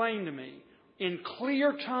explained to me in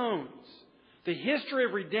clear tones the history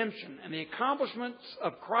of redemption and the accomplishments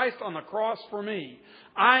of Christ on the cross for me,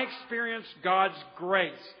 I experienced God's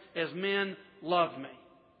grace as men loved me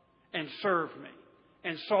and served me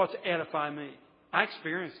and sought to edify me. I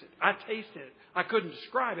experienced it. I tasted it. I couldn't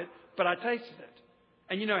describe it, but I tasted it.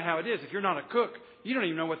 And you know how it is. If you're not a cook, you don't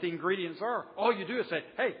even know what the ingredients are. All you do is say,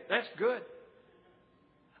 hey, that's good.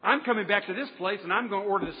 I'm coming back to this place and I'm going to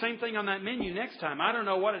order the same thing on that menu next time. I don't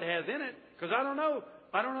know what it has in it because I don't know.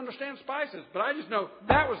 I don't understand spices, but I just know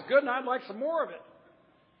that was good and I'd like some more of it.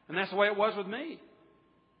 And that's the way it was with me.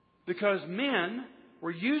 Because men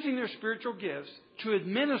were using their spiritual gifts to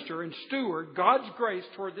administer and steward God's grace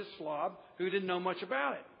toward this slob who didn't know much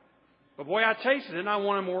about it. But boy, I tasted it and I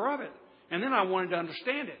wanted more of it. And then I wanted to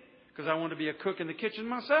understand it because I wanted to be a cook in the kitchen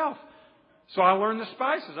myself. So I learned the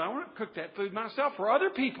spices. I want to cook that food myself for other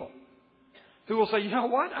people who will say, you know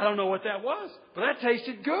what? I don't know what that was, but that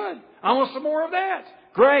tasted good. I want some more of that.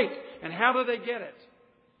 Great. And how do they get it?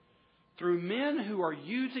 Through men who are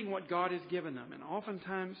using what God has given them. And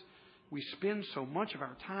oftentimes we spend so much of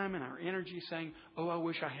our time and our energy saying, oh, I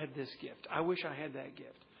wish I had this gift. I wish I had that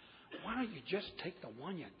gift. Why don't you just take the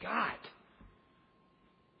one you got?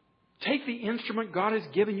 Take the instrument God has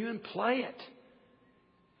given you and play it.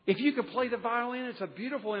 If you can play the violin, it's a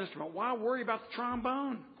beautiful instrument. Why worry about the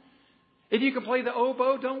trombone? If you can play the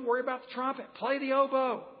oboe, don't worry about the trumpet. Play the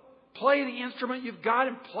oboe. Play the instrument you've got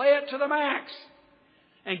and play it to the max.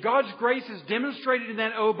 And God's grace is demonstrated in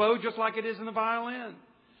that oboe just like it is in the violin.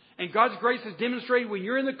 And God's grace is demonstrated when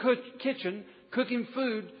you're in the kitchen cooking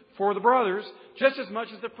food for the brothers just as much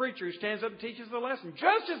as the preacher who stands up and teaches the lesson.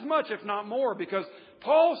 Just as much, if not more, because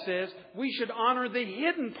Paul says we should honor the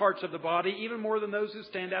hidden parts of the body even more than those who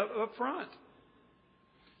stand out up front.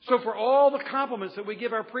 So for all the compliments that we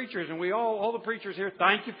give our preachers, and we all the preachers here,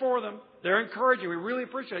 thank you for them. They're encouraging. We really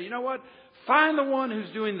appreciate it. You know what? Find the one who's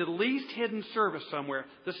doing the least hidden service somewhere.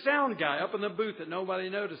 The sound guy up in the booth that nobody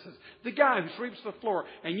notices. The guy who sweeps the floor.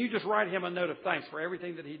 And you just write him a note of thanks for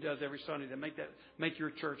everything that he does every Sunday to make your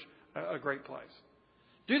church a great place.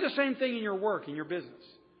 Do the same thing in your work, in your business.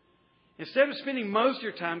 Instead of spending most of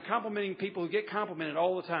your time complimenting people who get complimented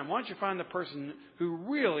all the time, why don't you find the person who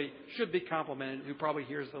really should be complimented, who probably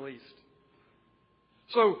hears the least?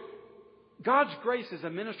 So, God's grace is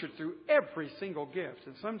administered through every single gift,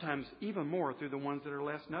 and sometimes even more through the ones that are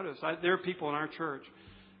less noticed. There are people in our church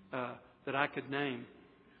that I could name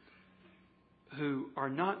who are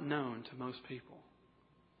not known to most people,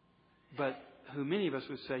 but who many of us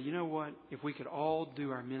would say, you know what, if we could all do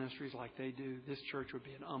our ministries like they do, this church would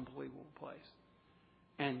be an unbelievable place.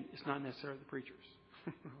 And it's not necessarily the preachers.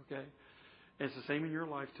 Okay? It's the same in your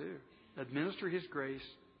life too. Administer His grace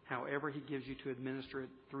however He gives you to administer it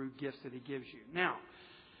through gifts that He gives you. Now,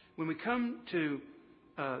 when we come to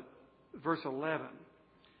verse 11,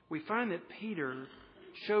 we find that Peter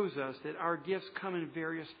shows us that our gifts come in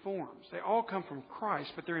various forms. They all come from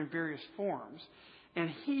Christ, but they're in various forms. And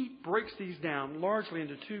he breaks these down largely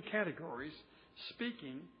into two categories,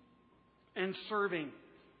 speaking and serving.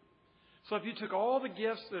 So if you took all the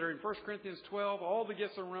gifts that are in 1 Corinthians 12, all the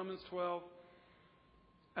gifts in Romans 12,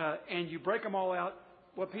 and you break them all out,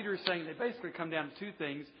 what Peter is saying, they basically come down to two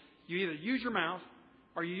things. You either use your mouth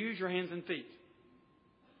or you use your hands and feet.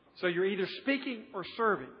 So you're either speaking or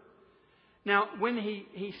serving. Now, when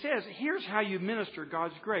he says, here's how you minister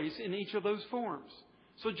God's grace in each of those forms.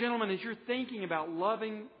 So, gentlemen, as you're thinking about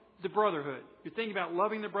loving the brotherhood, you're thinking about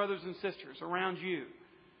loving the brothers and sisters around you,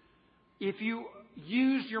 if you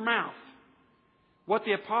use your mouth, what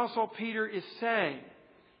the Apostle Peter is saying,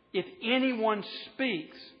 if anyone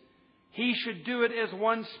speaks, he should do it as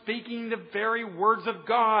one speaking the very words of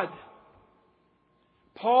God.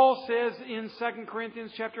 Paul says in 2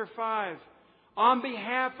 Corinthians chapter 5, on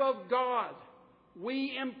behalf of God,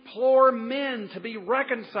 we implore men to be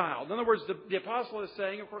reconciled. In other words, the apostle is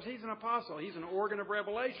saying, of course, he's an apostle. He's an organ of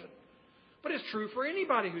revelation. But it's true for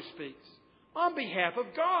anybody who speaks. On behalf of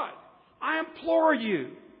God, I implore you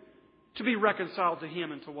to be reconciled to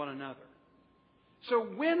Him and to one another. So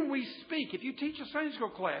when we speak, if you teach a Sunday school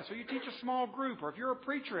class or you teach a small group or if you're a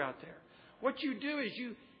preacher out there, what you do is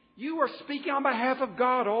you are speaking on behalf of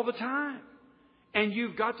God all the time. And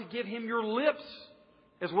you've got to give Him your lips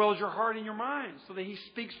as well as your heart and your mind, so that He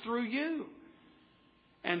speaks through you.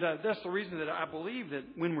 And that's the reason that I believe that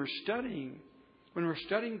when we're studying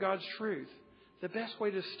God's truth, the best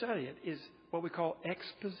way to study it is what we call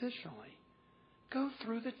expositionally. Go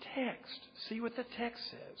through the text. See what the text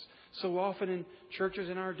says. So often in churches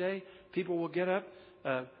in our day, people will get up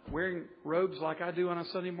wearing robes like I do on a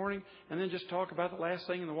Sunday morning and then just talk about the last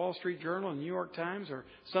thing in the Wall Street Journal and the New York Times or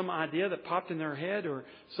some idea that popped in their head or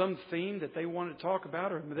some theme that they wanted to talk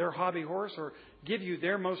about or their hobby horse or give you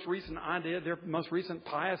their most recent idea, their most recent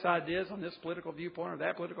pious ideas on this political viewpoint or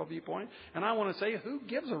that political viewpoint. And I want to say, who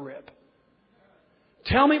gives a rip?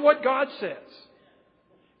 Tell me what God says.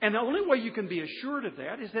 And the only way you can be assured of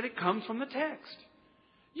that is that it comes from the text.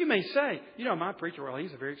 You may say, my preacher, well,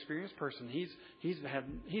 he's a very experienced person.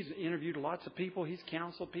 He's interviewed lots of people. He's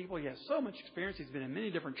counseled people. He has so much experience. He's been in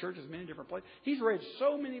many different churches, many different places. He's read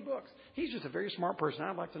so many books. He's just a very smart person.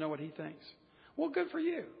 I'd like to know what he thinks. Well, good for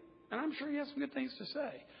you. And I'm sure he has some good things to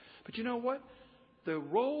say. But you know what? The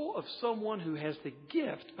role of someone who has the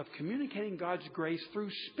gift of communicating God's grace through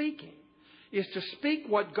speaking is to speak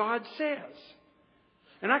what God says.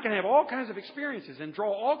 And I can have all kinds of experiences and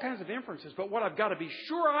draw all kinds of inferences. But what I've got to be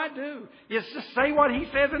sure I do is to say what He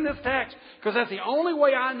says in this text. Because that's the only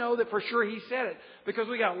way I know that for sure He said it. Because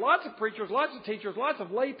we got lots of preachers, lots of teachers, lots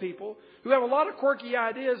of lay people who have a lot of quirky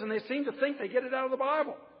ideas and they seem to think they get it out of the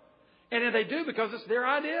Bible. And they do because it's their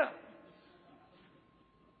idea.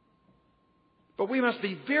 But we must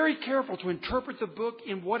be very careful to interpret the book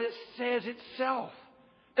in what it says itself.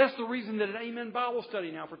 That's the reason that at Amen Bible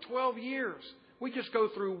Study now for 12 years, we just go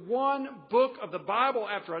through one book of the Bible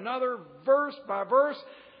after another, verse by verse.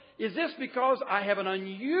 Is this because I have an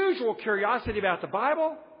unusual curiosity about the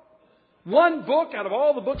Bible? One book out of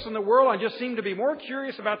all the books in the world, I just seem to be more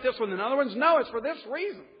curious about this one than other ones? No, it's for this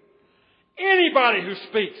reason. Anybody who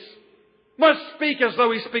speaks must speak as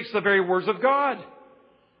though he speaks the very words of God.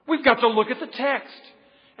 We've got to look at the text.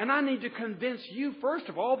 And I need to convince you, first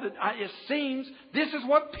of all, that it seems this is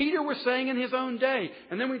what Peter was saying in his own day.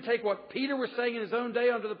 And then we take what Peter was saying in his own day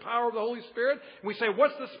under the power of the Holy Spirit, and we say,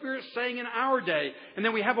 what's the Spirit saying in our day? And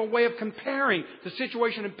then we have a way of comparing the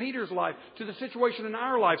situation in Peter's life to the situation in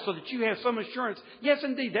our life so that you have some assurance. Yes,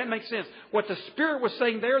 indeed, that makes sense. What the Spirit was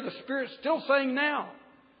saying there, the Spirit's still saying now.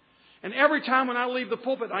 And every time when I leave the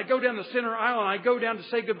pulpit, I go down the center aisle and I go down to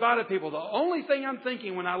say goodbye to people, the only thing I'm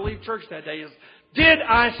thinking when I leave church that day is, did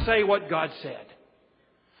I say what God said?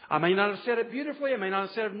 I may not have said it beautifully. I may not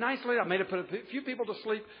have said it nicely. I may have put a few people to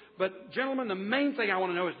sleep. But, gentlemen, the main thing I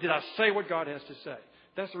want to know is, did I say what God has to say?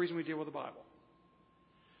 That's the reason we deal with the Bible.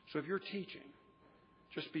 So if you're teaching,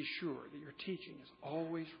 just be sure that your teaching is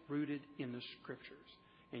always rooted in the Scriptures.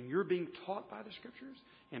 And you're being taught by the Scriptures,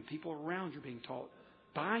 and people around you are being taught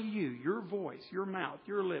by you, your voice, your mouth,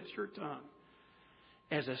 your lips, your tongue,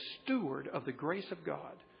 as a steward of the grace of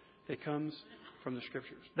God that comes from the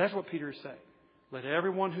Scriptures. That's what Peter is saying. Let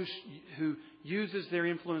everyone who uses their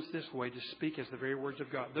influence this way to speak as the very words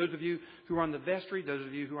of God. Those of you who are on the vestry, those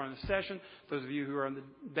of you who are on the session, those of you who are on the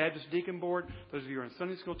Baptist Deacon Board, those of you who are on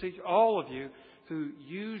Sunday School teachers, all of you who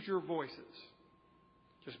use your voices,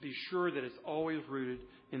 just be sure that it's always rooted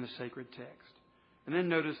in the sacred text. And then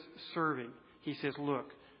notice serving. He says, look,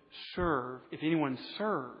 serve. If anyone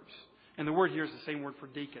serves, and the word here is the same word for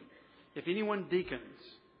deacon. If anyone deacons,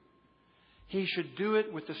 he should do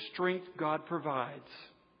it with the strength God provides.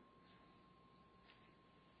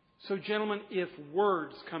 So, gentlemen, if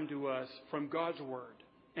words come to us from God's Word,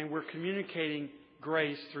 and we're communicating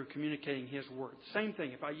grace through communicating His Word, same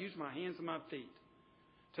thing. If I use my hands and my feet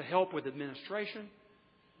to help with administration,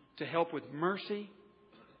 to help with mercy,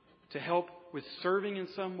 to help with serving in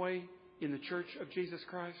some way in the Church of Jesus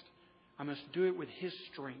Christ, I must do it with His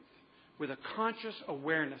strength, with a conscious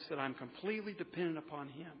awareness that I'm completely dependent upon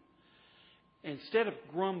Him. Instead of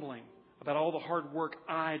grumbling about all the hard work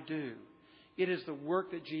I do, it is the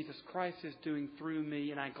work that Jesus Christ is doing through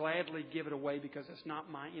me, and I gladly give it away because it's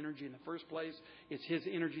not my energy in the first place. It's His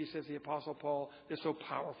energy, says the Apostle Paul, that so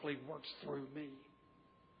powerfully works through me.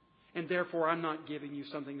 And therefore, I'm not giving you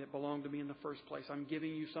something that belonged to me in the first place. I'm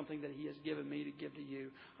giving you something that He has given me to give to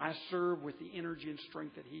you. I serve with the energy and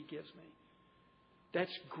strength that He gives me.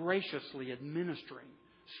 That's graciously administering,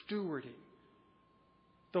 stewarding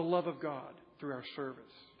the love of God through our service.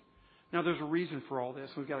 Now, there's a reason for all this.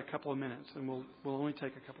 We've got a couple of minutes, and we'll only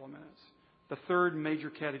take a couple of minutes. The third major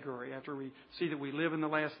category, after we see that we live in the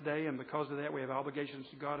last day, and because of that we have obligations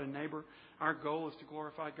to God and neighbor, our goal is to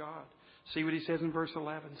glorify God. See what he says in verse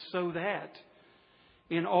 11. So that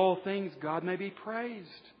in all things God may be praised.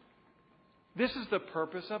 This is the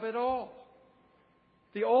purpose of it all.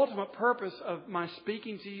 The ultimate purpose of my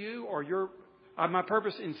speaking to you, or my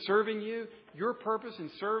purpose in serving you, your purpose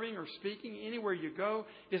in serving or speaking anywhere you go,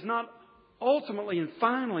 is not ultimately and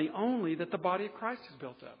finally only that the body of Christ is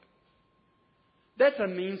built up. That's a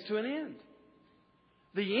means to an end.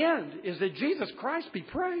 The end is that Jesus Christ be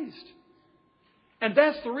praised. And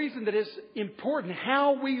that's the reason that it's important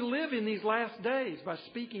how we live in these last days, by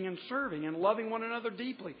speaking and serving and loving one another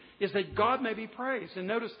deeply, is that God may be praised. And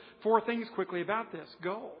notice 4 things quickly about this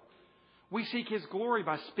goal. We seek His glory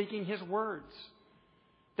by speaking His words.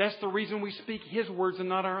 That's the reason we speak His words and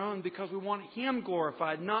not our own, because we want Him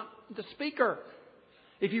glorified, not the speaker.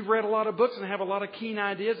 If you've read a lot of books and have a lot of keen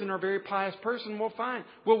ideas and are a very pious person, well, fine.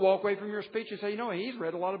 We'll walk away from your speech and say, you know, he's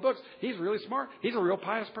read a lot of books. He's really smart. He's a real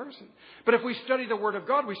pious person. But if we study the Word of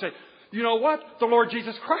God, we say, you know what? The Lord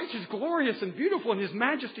Jesus Christ is glorious and beautiful in His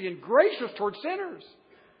majesty and gracious toward sinners.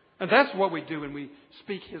 And that's what we do when we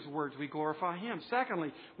speak His words. We glorify Him.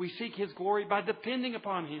 Secondly, we seek His glory by depending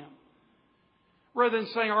upon Him. Rather than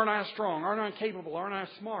saying, aren't I strong? Aren't I capable? Aren't I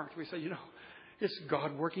smart? We say, you know, it's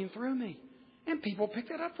God working through me. And people pick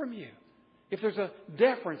that up from you. If there's a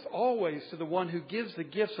deference always to the one who gives the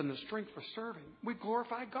gifts and the strength for serving, we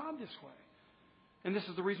glorify God this way. And this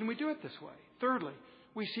is the reason we do it this way. Thirdly,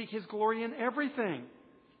 we seek His glory in everything.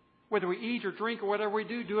 Whether we eat or drink or whatever we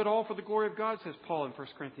do it all for the glory of God, says Paul in 1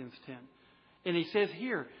 Corinthians 10. And he says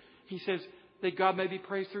here, he says that God may be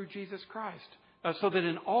praised through Jesus Christ. So that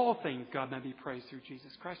in all things God may be praised through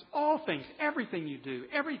Jesus Christ. All things, everything you do,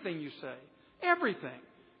 everything you say, everything,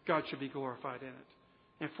 God should be glorified in it.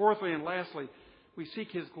 And fourthly and lastly, we seek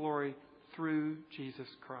His glory through Jesus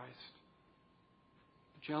Christ.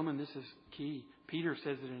 Gentlemen, this is key. Peter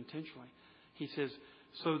says it intentionally. He says,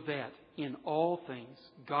 so that in all things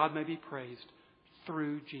God may be praised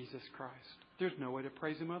through Jesus Christ. There's no way to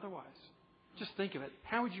praise Him otherwise. Just think of it.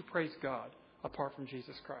 How would you praise God apart from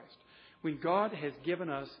Jesus Christ? When God has given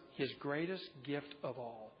us His greatest gift of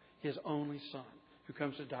all, His only Son, who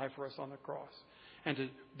comes to die for us on the cross, and to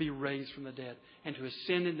be raised from the dead, and to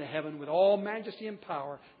ascend into heaven with all majesty and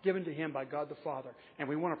power given to Him by God the Father. And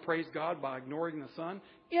we want to praise God by ignoring the Son?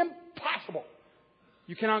 Impossible!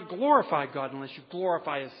 You cannot glorify God unless you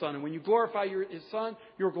glorify His Son. And when you glorify His Son,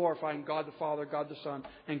 you're glorifying God the Father, God the Son,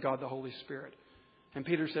 and God the Holy Spirit. And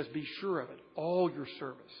Peter says, be sure of it. All your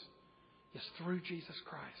service is through Jesus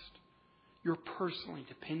Christ. You're personally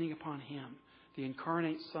depending upon Him, the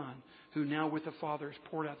incarnate Son, who now with the Father has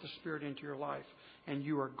poured out the Spirit into your life. And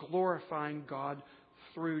you are glorifying God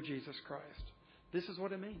through Jesus Christ. This is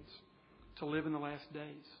what it means to live in the last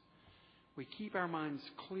days. we keep our minds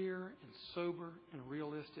clear and sober and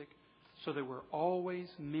realistic so that we're always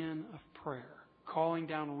men of prayer, calling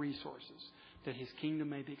down resources that His kingdom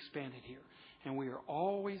may be expanded here. And we are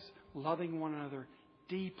always loving one another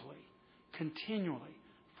deeply, continually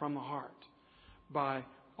from the heart, by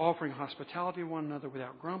offering hospitality to one another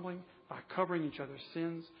without grumbling, by covering each other's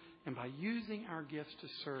sins, and by using our gifts to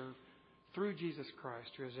serve through Jesus Christ,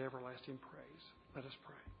 who has everlasting praise. Let us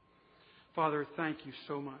pray. Father, thank you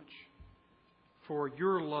so much for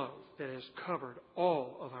your love that has covered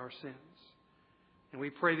all of our sins. And we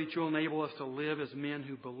pray that you'll enable us to live as men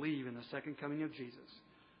who believe in the second coming of Jesus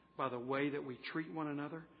by the way that we treat one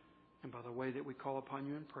another and by the way that we call upon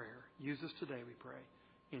you in prayer. Use us today, we pray.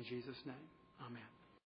 In Jesus' name, amen.